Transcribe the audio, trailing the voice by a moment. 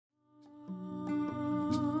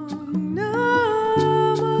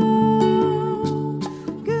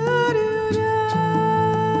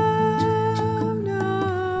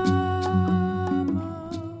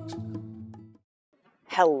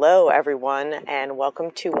Hello everyone, and welcome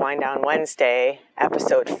to Wind Down Wednesday,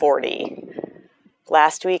 episode 40.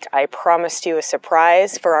 Last week I promised you a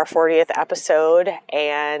surprise for our 40th episode,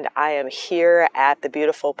 and I am here at the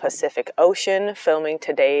beautiful Pacific Ocean filming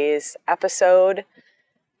today's episode.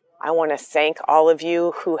 I want to thank all of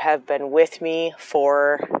you who have been with me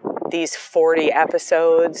for these 40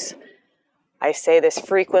 episodes. I say this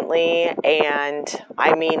frequently, and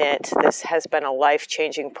I mean it. This has been a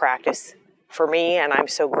life-changing practice for me, and I'm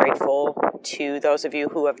so grateful to those of you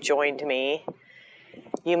who have joined me.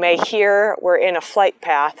 You may hear we're in a flight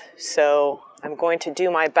path, so I'm going to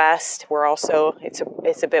do my best.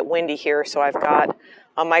 It's a bit windy here, so I've got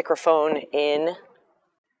a microphone in,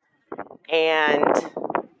 and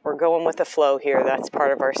we're going with the flow here. That's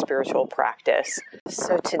part of our spiritual practice.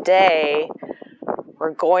 So today,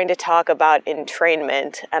 we're going to talk about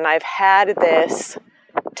entrainment, and I've had this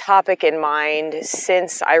topic in mind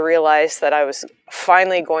since I realized that I was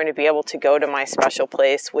finally going to be able to go to my special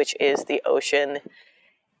place, which is the ocean.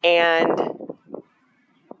 And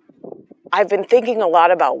I've been thinking a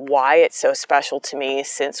lot about why it's so special to me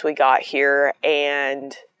since we got here,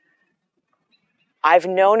 and I've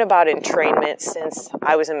known about entrainment since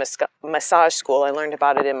I was in massage school. I learned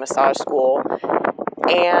about it in massage school,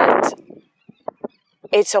 and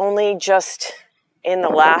it's only just in the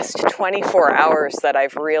last 24 hours that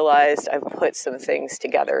I've realized I've put some things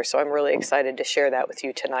together. So I'm really excited to share that with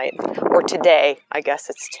you tonight, or today. I guess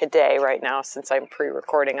it's today right now since I'm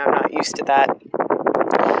pre-recording. I'm not used to that.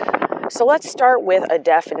 So let's start with a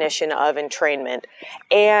definition of entrainment.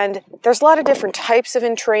 And there's a lot of different types of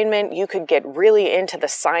entrainment. You could get really into the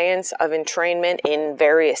science of entrainment in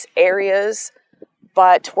various areas,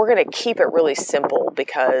 but we're going to keep it really simple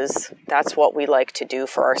because that's what we like to do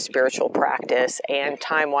for our spiritual practice, and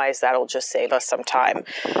time-wise, that'll just save us some time.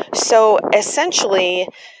 So essentially,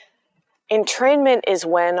 entrainment is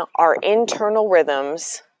when our internal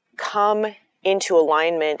rhythms come into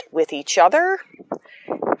alignment with each other,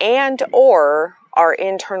 and or our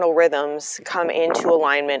internal rhythms come into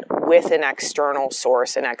alignment with an external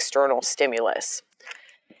source, an external stimulus.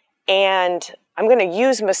 And I'm going to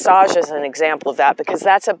use massage as an example of that because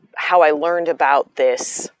that's how I learned about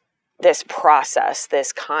this process,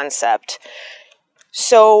 this concept.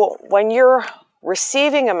 So when you're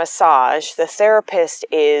receiving a massage, the therapist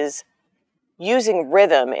is using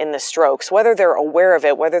rhythm in the strokes, whether they're aware of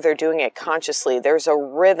it, whether they're doing it consciously. There's a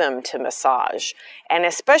rhythm to massage. And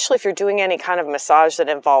especially if you're doing any kind of massage that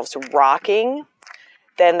involves rocking,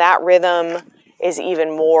 then that rhythm is even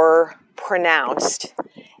more pronounced.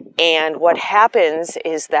 And what happens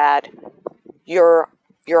is that your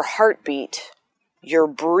heartbeat, your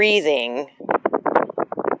breathing,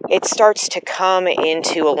 it starts to come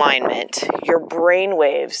into alignment. Your brain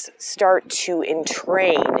waves start to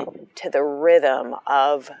entrain to the rhythm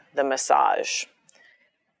of the massage.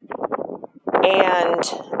 And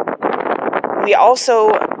we also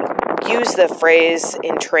use the phrase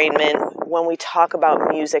entrainment when we talk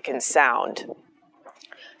about music and sound.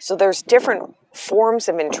 So there's different forms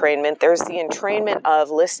of entrainment. There's the entrainment of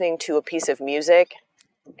listening to a piece of music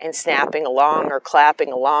and snapping along or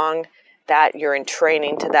clapping along, that you're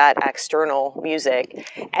entraining to that external music.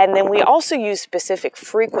 And then we also use specific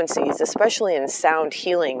frequencies, especially in sound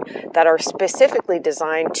healing, that are specifically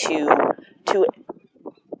designed to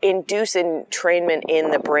induce entrainment in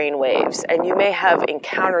the brain waves. And you may have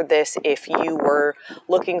encountered this if you were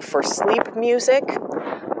looking for sleep music,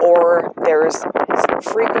 or there's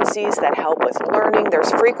frequencies that help with learning. There's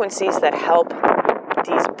frequencies that help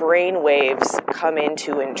these brain waves come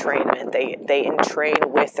into entrainment. They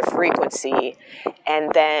entrain with the frequency,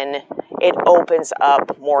 and then it opens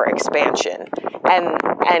up more expansion.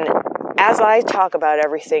 And as I talk about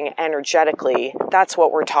everything energetically, that's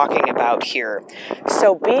what we're talking about here.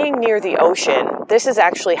 So being near the ocean, this is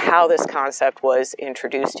actually how this concept was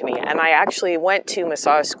introduced to me. And I actually went to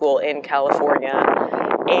massage school in California,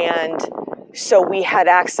 and so we had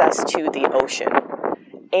access to the ocean.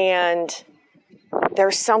 And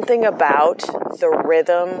there's something about the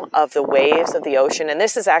rhythm of the waves of the ocean, and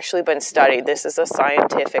this has actually been studied. This is a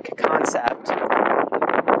scientific concept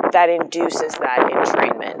that induces that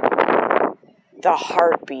entrainment. The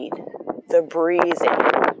heartbeat, the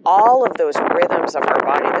breathing, all of those rhythms of our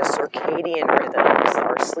body, the circadian rhythms,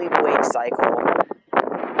 our sleep-wake cycle,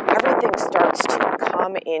 everything starts to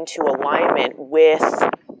come into alignment with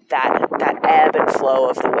that ebb and flow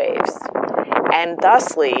of the waves. And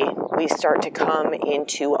thusly, we start to come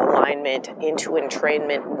into alignment, into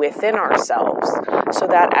entrainment within ourselves. So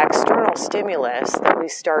that external stimulus that we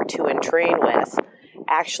start to entrain with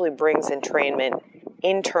actually brings entrainment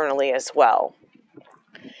internally as well.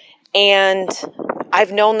 And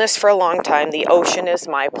I've known this for a long time. The ocean is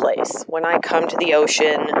my place. When I come to the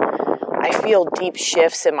ocean, I feel deep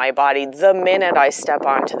shifts in my body the minute I step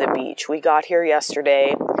onto the beach. We got here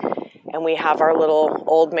yesterday, and we have our little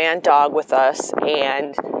old man dog with us,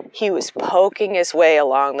 and he was poking his way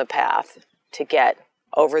along the path to get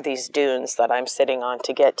over these dunes that I'm sitting on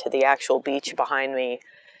to get to the actual beach behind me.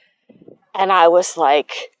 And I was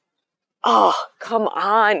like, oh, come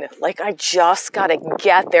on. Like, I just got to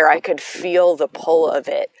get there. I could feel the pull of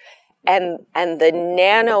it. And the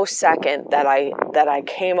nanosecond that I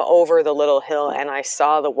came over the little hill and I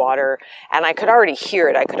saw the water, and I could already hear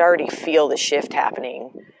it. I could already feel the shift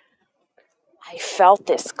happening. I felt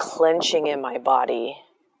this clenching in my body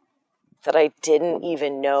that I didn't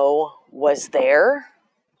even know was there.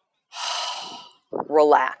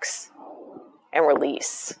 Relax and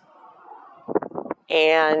release.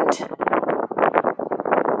 And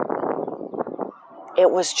it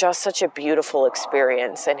was just such a beautiful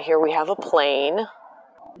experience. And here we have a plane.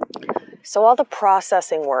 So all the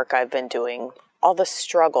processing work I've been doing, all the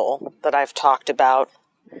struggle that I've talked about,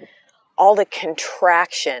 all the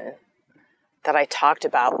contraction that I talked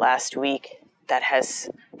about last week that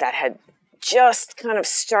had just kind of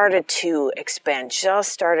started to expand,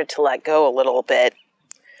 just started to let go a little bit.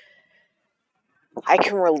 I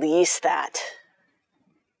can release that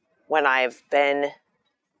when I've been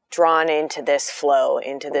drawn into this flow,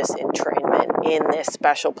 into this entrainment, in this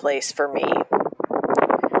special place for me.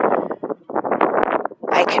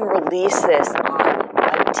 I can release this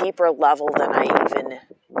on a deeper level than I even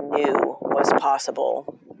knew was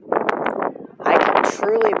possible. I can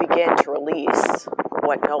truly begin to release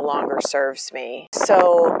what no longer serves me.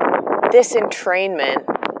 So this entrainment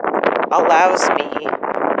allows me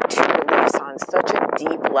to release on such a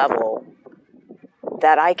deep level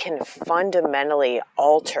that I can fundamentally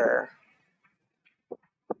alter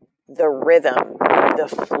the rhythm, the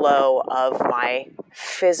flow of my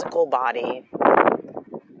physical body,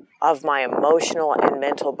 of my emotional and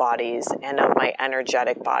mental bodies, and of my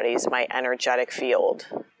energetic bodies, my energetic field.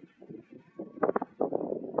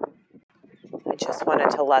 I just wanted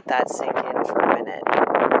to let that sink in for a minute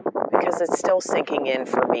because it's still sinking in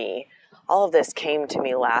for me. All of this came to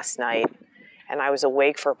me last night, and I was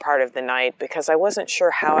awake for part of the night because I wasn't sure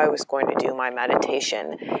how I was going to do my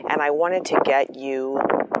meditation, and I wanted to get you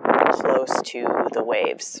close to the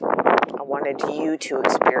waves. I wanted you to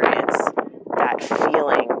experience that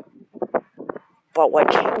feeling. But what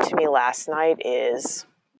came to me last night is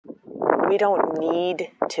we don't need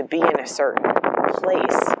to be in a certain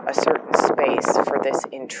place, a certain space for this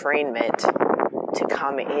entrainment to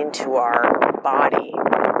come into our body.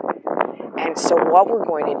 And so what we're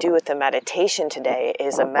going to do with the meditation today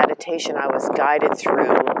is a meditation I was guided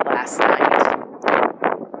through last night,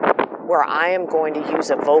 where I am going to use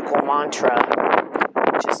a vocal mantra,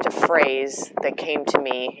 just a phrase that came to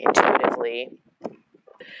me intuitively.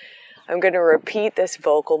 I'm going to repeat this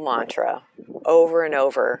vocal mantra over and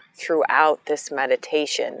over throughout this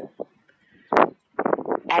meditation.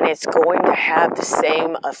 And it's going to have the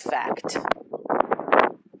same effect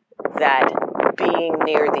that being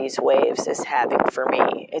near these waves is having for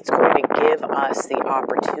me. It's going to give us the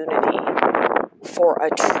opportunity for a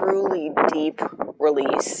truly deep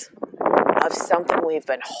release of something we've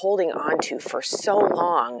been holding on to for so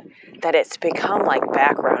long that it's become like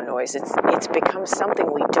background noise. It's become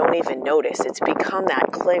something we don't even notice. It's become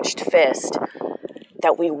that clenched fist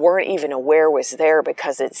that we weren't even aware was there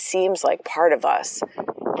because it seems like part of us.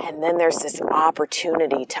 And then there's this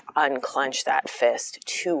opportunity to unclench that fist,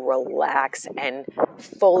 to relax and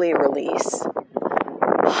fully release.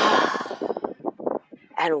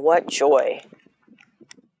 And what joy.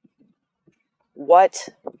 What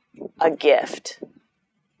a gift.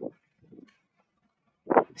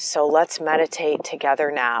 So let's meditate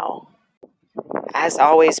together now. As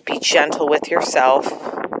always, be gentle with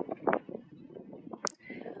yourself.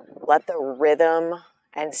 Let the rhythm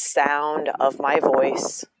and sound of my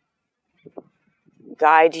voice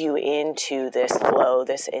guide you into this flow,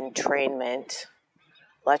 this entrainment.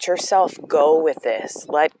 Let yourself go with this.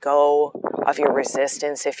 Let go of your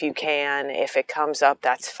resistance if you can. If it comes up,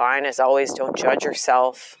 that's fine. As always, don't judge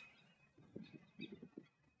yourself.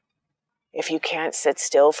 If you can't sit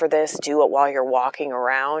still for this, do it while you're walking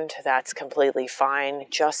around. That's completely fine.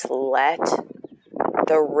 Just let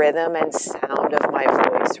the rhythm and sound of my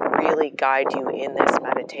voice really guide you in this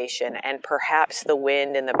meditation, and perhaps the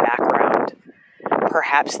wind in the background,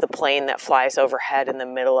 perhaps the plane that flies overhead in the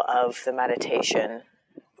middle of the meditation.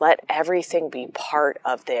 Let everything be part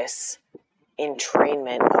of this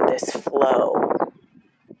entrainment, of this flow.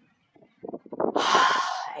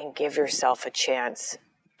 And give yourself a chance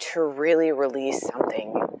to really release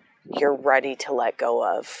something you're ready to let go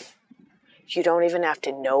of. You don't even have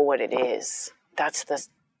to know what it is. That's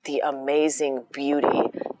the amazing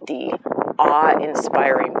beauty, the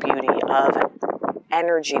awe-inspiring beauty of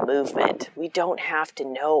energy movement. We don't have to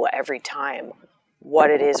know every time what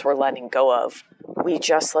it is we're letting go of. We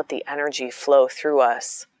just let the energy flow through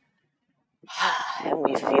us, and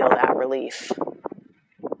we feel that relief.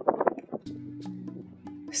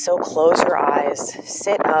 So close your eyes,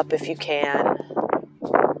 sit up if you can.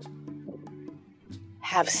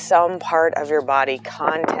 Have some part of your body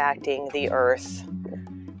contacting the earth.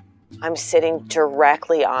 I'm sitting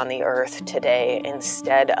directly on the earth today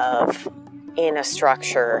instead of in a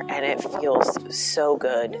structure, and it feels so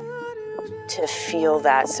good to feel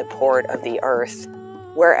that support of the earth.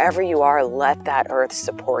 Wherever you are, let that earth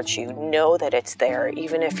support you. Know that it's there,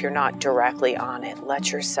 even if you're not directly on it.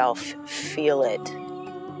 Let yourself feel it.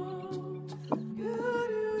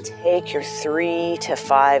 Take your 3 to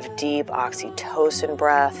 5 deep oxytocin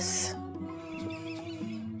breaths.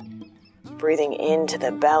 Breathing into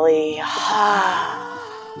the belly.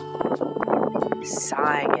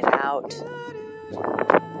 Sighing it out.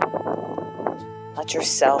 Let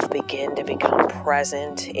yourself begin to become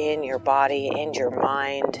present in your body, in your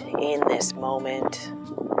mind, in this moment.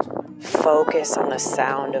 Focus on the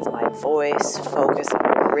sound of my voice. Focus on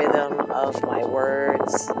the rhythm of my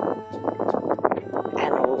words.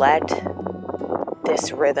 And let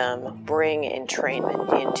this rhythm bring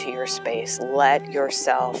entrainment into your space. Let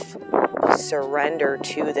yourself surrender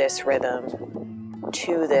to this rhythm,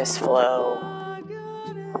 to this flow,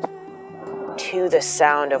 to the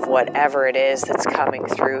sound of whatever it is that's coming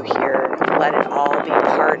through here. Let it all be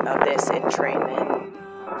part of this entrainment.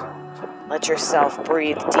 Let yourself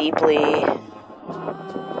breathe deeply.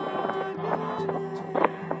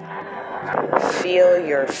 Feel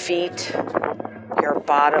your feet, your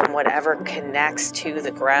bottom, whatever connects to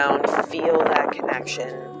the ground. Feel that connection.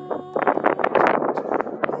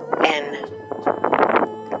 And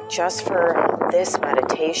just for this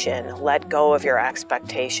meditation, let go of your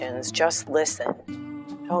expectations. Just listen.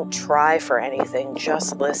 Don't try for anything.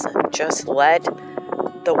 Just listen. Just let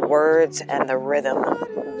the words and the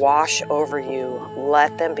rhythm wash over you.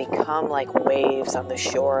 Let them become like waves on the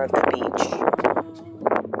shore of the beach.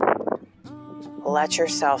 Let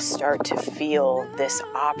yourself start to feel this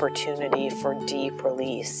opportunity for deep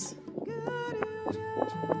release.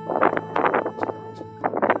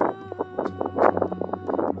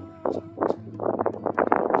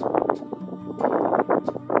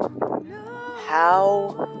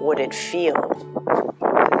 How would it feel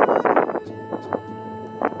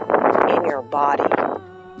in your body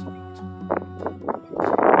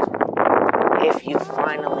if you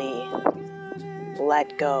finally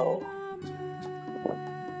let go?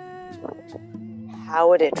 How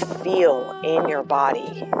would it feel in your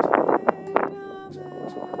body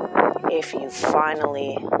if you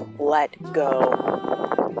finally let go?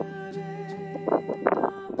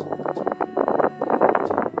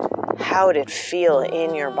 How would it feel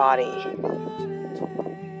in your body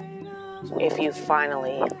if you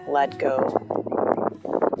finally let go?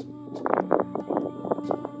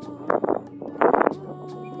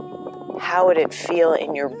 How would it feel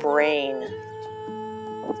in your brain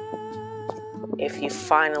if you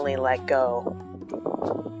finally let go?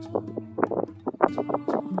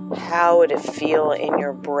 How would it feel in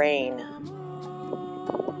your brain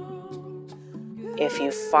if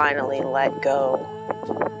you finally let go?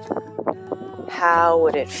 How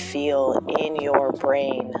would it feel in your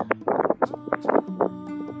brain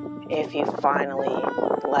if you finally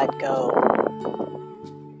let go?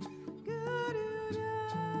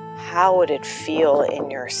 How would it feel in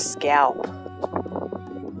your scalp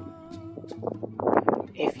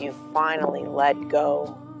if you finally let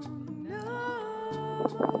go?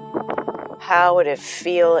 How would it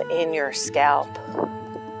feel in your scalp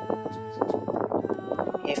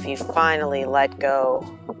if you finally let go?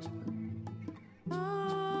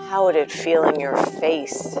 How would it feel in your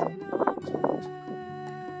face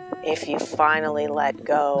if you finally let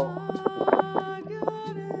go?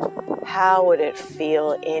 How would it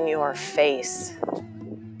feel in your face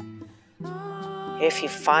if you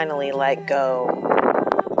finally let go?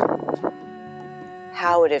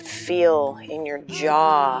 How would it feel in your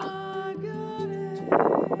jaw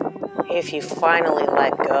if you finally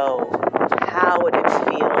let go? How would it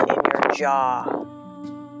feel in your jaw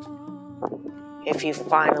if you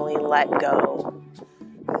finally let go?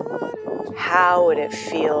 How would it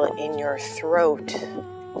feel in your throat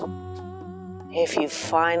if you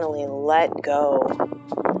finally let go?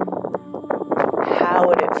 How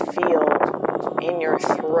would it feel in your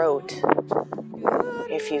throat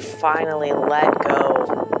If you finally let go,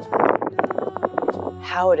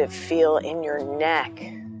 how would it feel in your neck?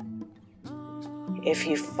 If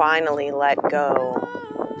you finally let go,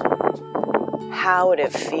 how would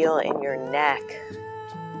it feel in your neck?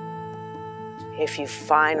 If you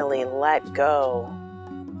finally let go,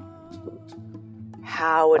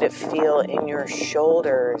 how would it feel in your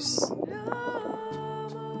shoulders?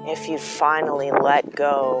 If you finally let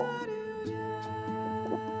go,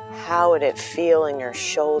 how would it feel in your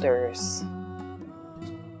shoulders?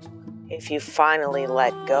 If you finally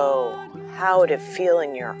let go, how would it feel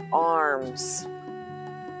in your arms?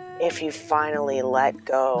 If you finally let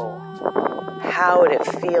go, how would it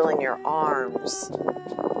feel in your arms?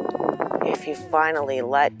 If you finally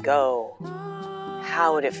let go,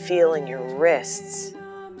 how would it feel in your wrists?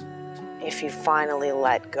 If you finally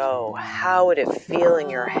let go, how would it feel in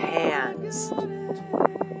your hands?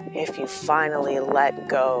 If you finally let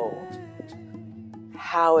go,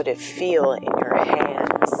 how would it feel in your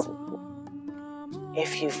hands?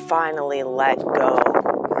 If you finally let go,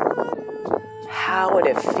 how would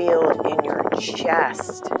it feel in your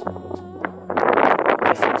chest?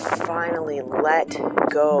 If you finally let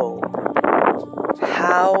go,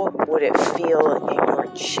 how would it feel in your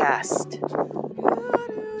chest?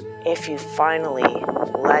 If you finally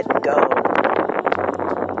let go,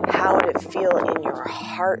 how would it feel in your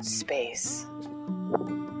heart space?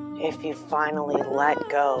 If you finally let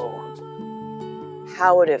go,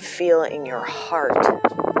 how would it feel in your heart?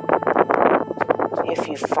 If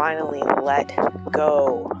you finally let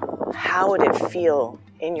go, how would it feel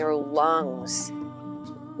in your lungs?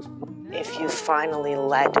 If you finally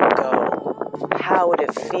let go, how would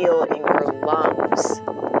it feel in your lungs?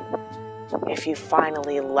 If you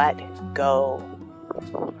finally let go,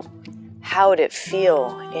 how would it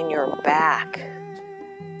feel in your back?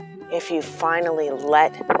 If you finally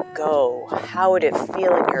let go, how would it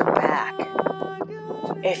feel in your back?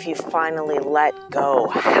 If you finally let go,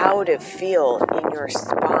 how would it feel in your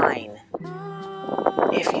spine?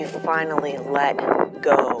 If you finally let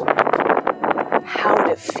go, how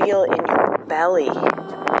would it feel in your belly?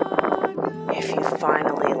 If you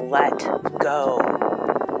finally let go,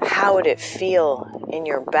 how would it feel in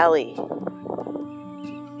your belly?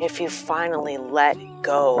 If you finally let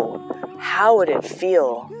go, how would it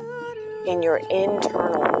feel in your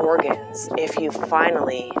internal organs? If you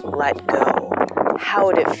finally let go, how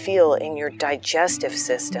would it feel in your digestive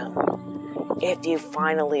system? If you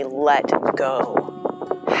finally let go,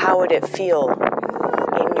 how would it feel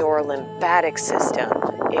in your lymphatic system?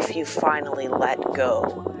 If you finally let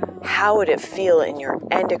go, how would it feel in your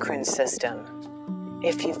endocrine system?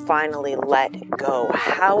 If you finally let go,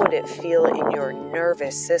 how would it feel in your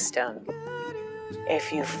nervous system?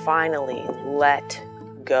 If you finally let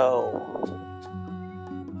go,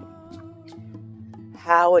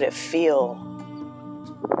 how would it feel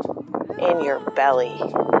in your belly?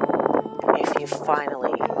 If you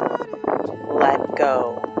finally let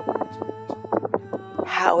go,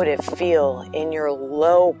 how would it feel in your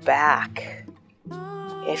low back?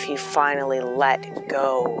 If you finally let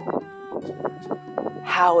go,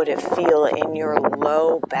 how would it feel in your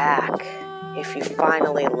low back? If you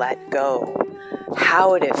finally let go,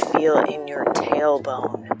 how would it feel in your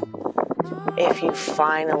tailbone? If you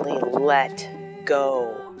finally let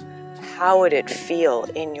go, how would it feel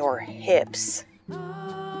in your hips?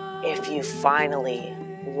 If you finally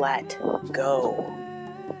let go,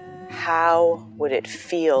 how would it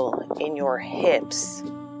feel in your hips?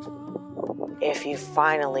 If you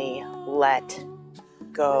finally let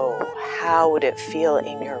go, how would it feel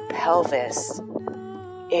in your pelvis?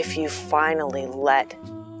 If you finally let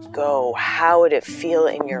go, how would it feel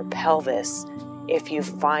in your pelvis? If you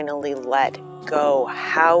finally let go,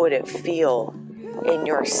 how would it feel in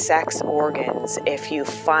your sex organs? If you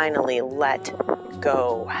finally let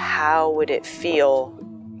go, how would it feel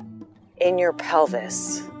in your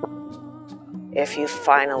pelvis? If you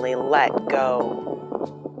finally let go,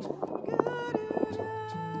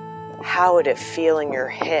 how would it feel in your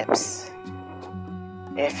hips?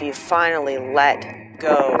 If you finally let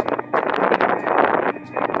go,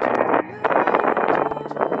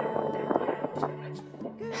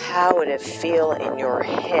 how would it feel in your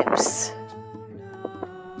hips?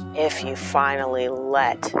 If you finally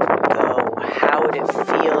let go, how would it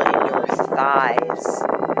feel in your thighs?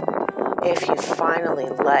 If you finally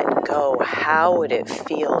let go, how would it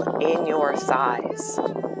feel in your thighs?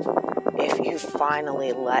 If you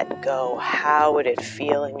finally let go, how would it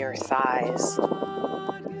feel in your thighs?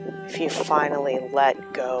 If you finally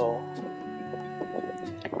let go,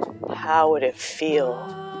 how would it feel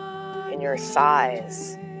in your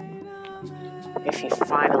thighs? If you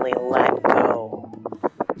finally let go,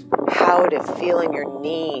 How would it feel in your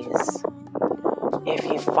knees if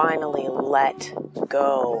you finally let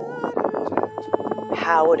go?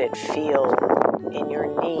 How would it feel in your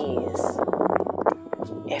knees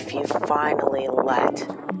if you finally let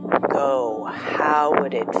go? How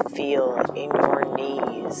would it feel in your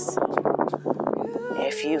knees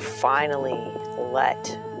if you finally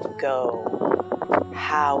let go?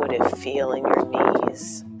 How would it feel in your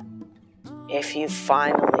knees if you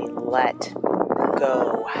finally let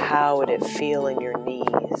go? How would it feel in your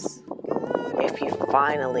knees if you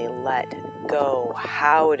finally let go?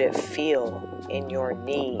 How would it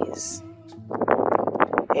feel in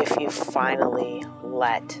your knees if you finally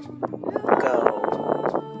let go?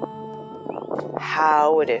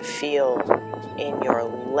 How would it feel in your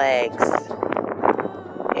legs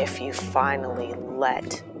if you finally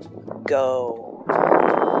let go?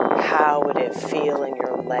 How would it feel in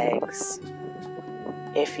your legs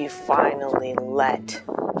if you finally let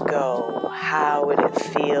go? How would it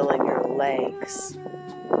feel in your legs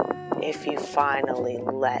if you finally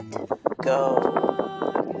let go?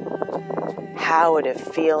 How would it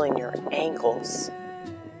feel in your ankles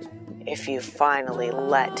if you finally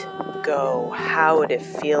let go? How would it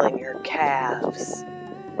feel in your calves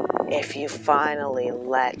if you finally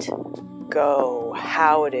let go?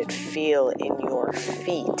 How would it feel in your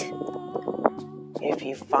feet if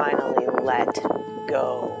you finally let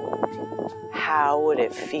go? How would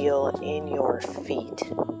it feel in your feet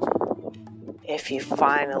if you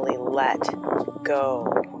finally let go?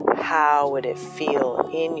 How would it feel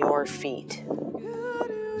in your feet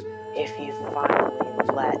if you finally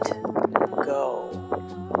let go?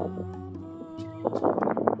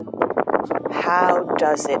 How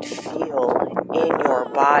does it feel in your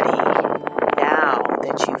body now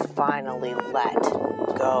that you finally let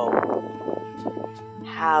go?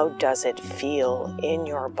 How does it feel in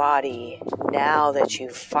your body now that you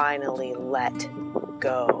finally let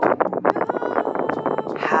go?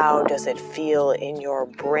 How does it feel in your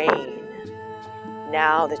brain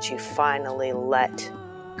now that you finally let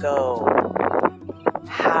go?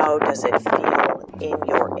 How does it feel in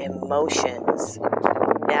your emotions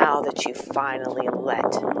now that you finally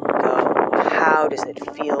let go? How does it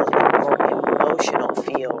feel in your emotional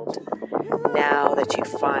field now that you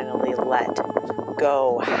finally let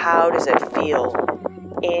go? How does it feel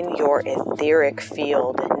in your etheric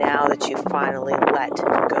field now that you finally let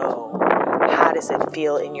go? How does it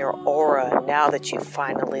feel in your aura now that you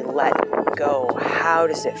finally let go? How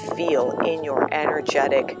does it feel in your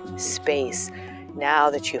energetic space now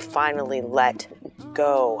that you finally let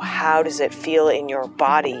go? How does it feel in your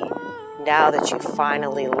body now that you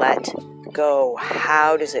finally let go?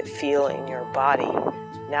 How does it feel in your body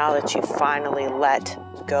now that you finally let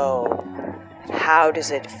go? How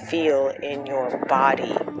does it feel in your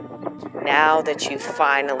body now that you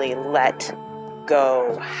finally let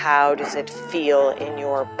go? How does it feel in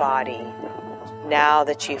your body now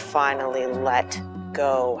that you finally let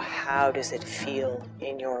go? How does it feel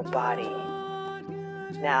in your body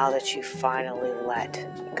now that you finally let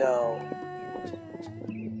go?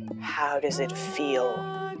 How does it feel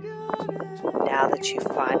now that you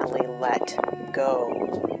finally let go?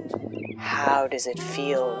 How does it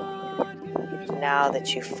feel now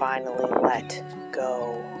that you finally let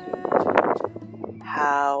go?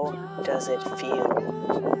 How does it feel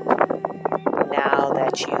now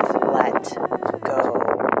that you've let go?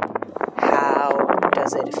 How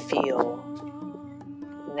does it feel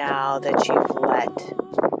now that you've let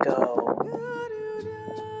go?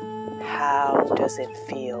 How does it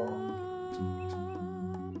feel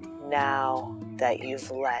now that you've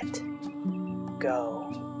let go?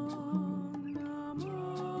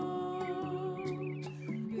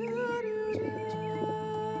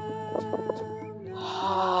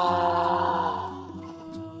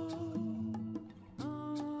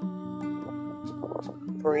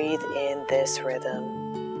 Breathe in this rhythm.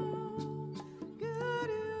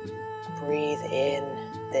 Breathe in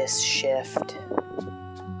this shift.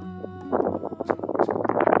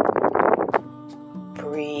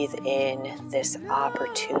 Breathe in this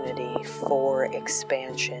opportunity for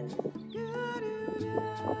expansion.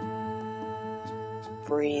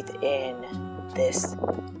 Breathe in this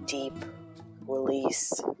deep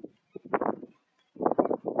release.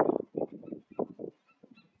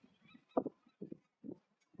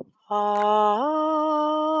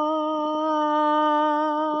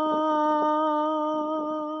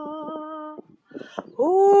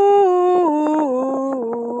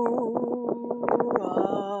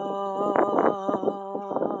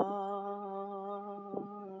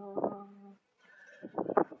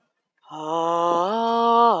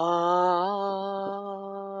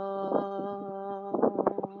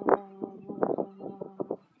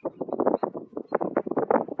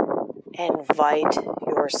 Invite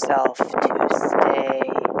yourself to stay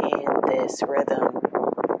in this rhythm.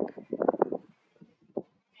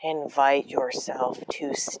 Invite yourself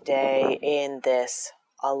to stay in this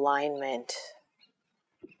alignment.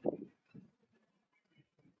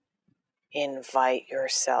 Invite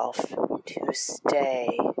yourself to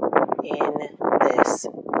stay in this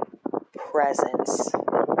presence.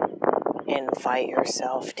 Invite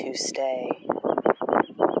yourself to stay.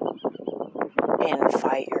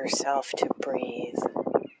 Invite yourself to breathe.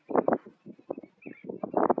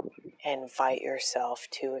 Invite yourself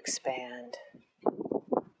to expand.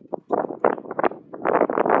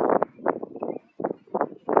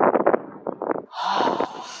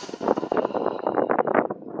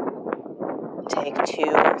 Take 2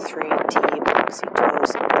 or 3 deep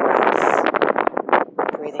oxytocin breaths.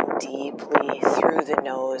 Breathing deeply through the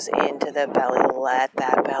nose into the belly. Let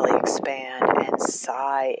that belly expand and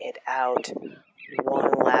sigh it out.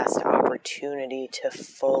 One last opportunity to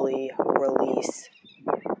fully release.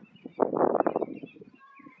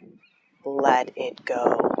 Let it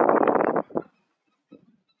go.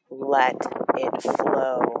 Let it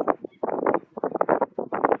flow.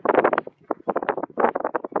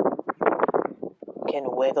 You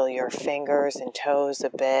can wiggle your fingers and toes a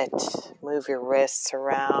bit. Move your wrists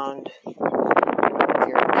around. Move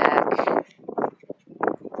your neck.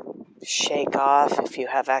 Shake off if you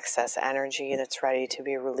have excess energy that's ready to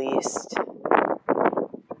be released.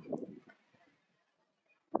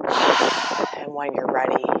 And when you're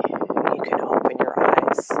ready, you can open your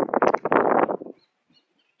eyes.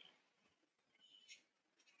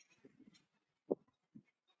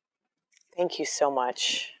 Thank you so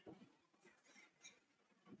much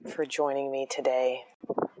for joining me today.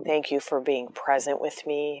 Thank you for being present with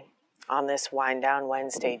me on this Wind Down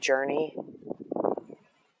Wednesday journey.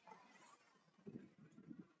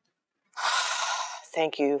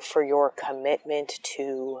 Thank you for your commitment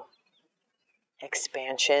to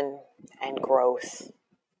expansion and growth,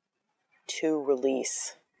 to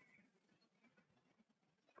release.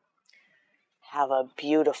 Have a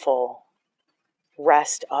beautiful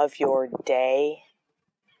rest of your day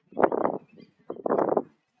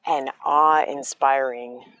and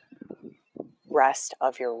awe-inspiring rest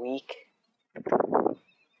of your week.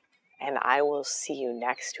 And I will see you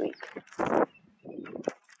next week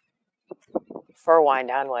for Wind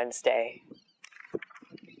Down Wednesday.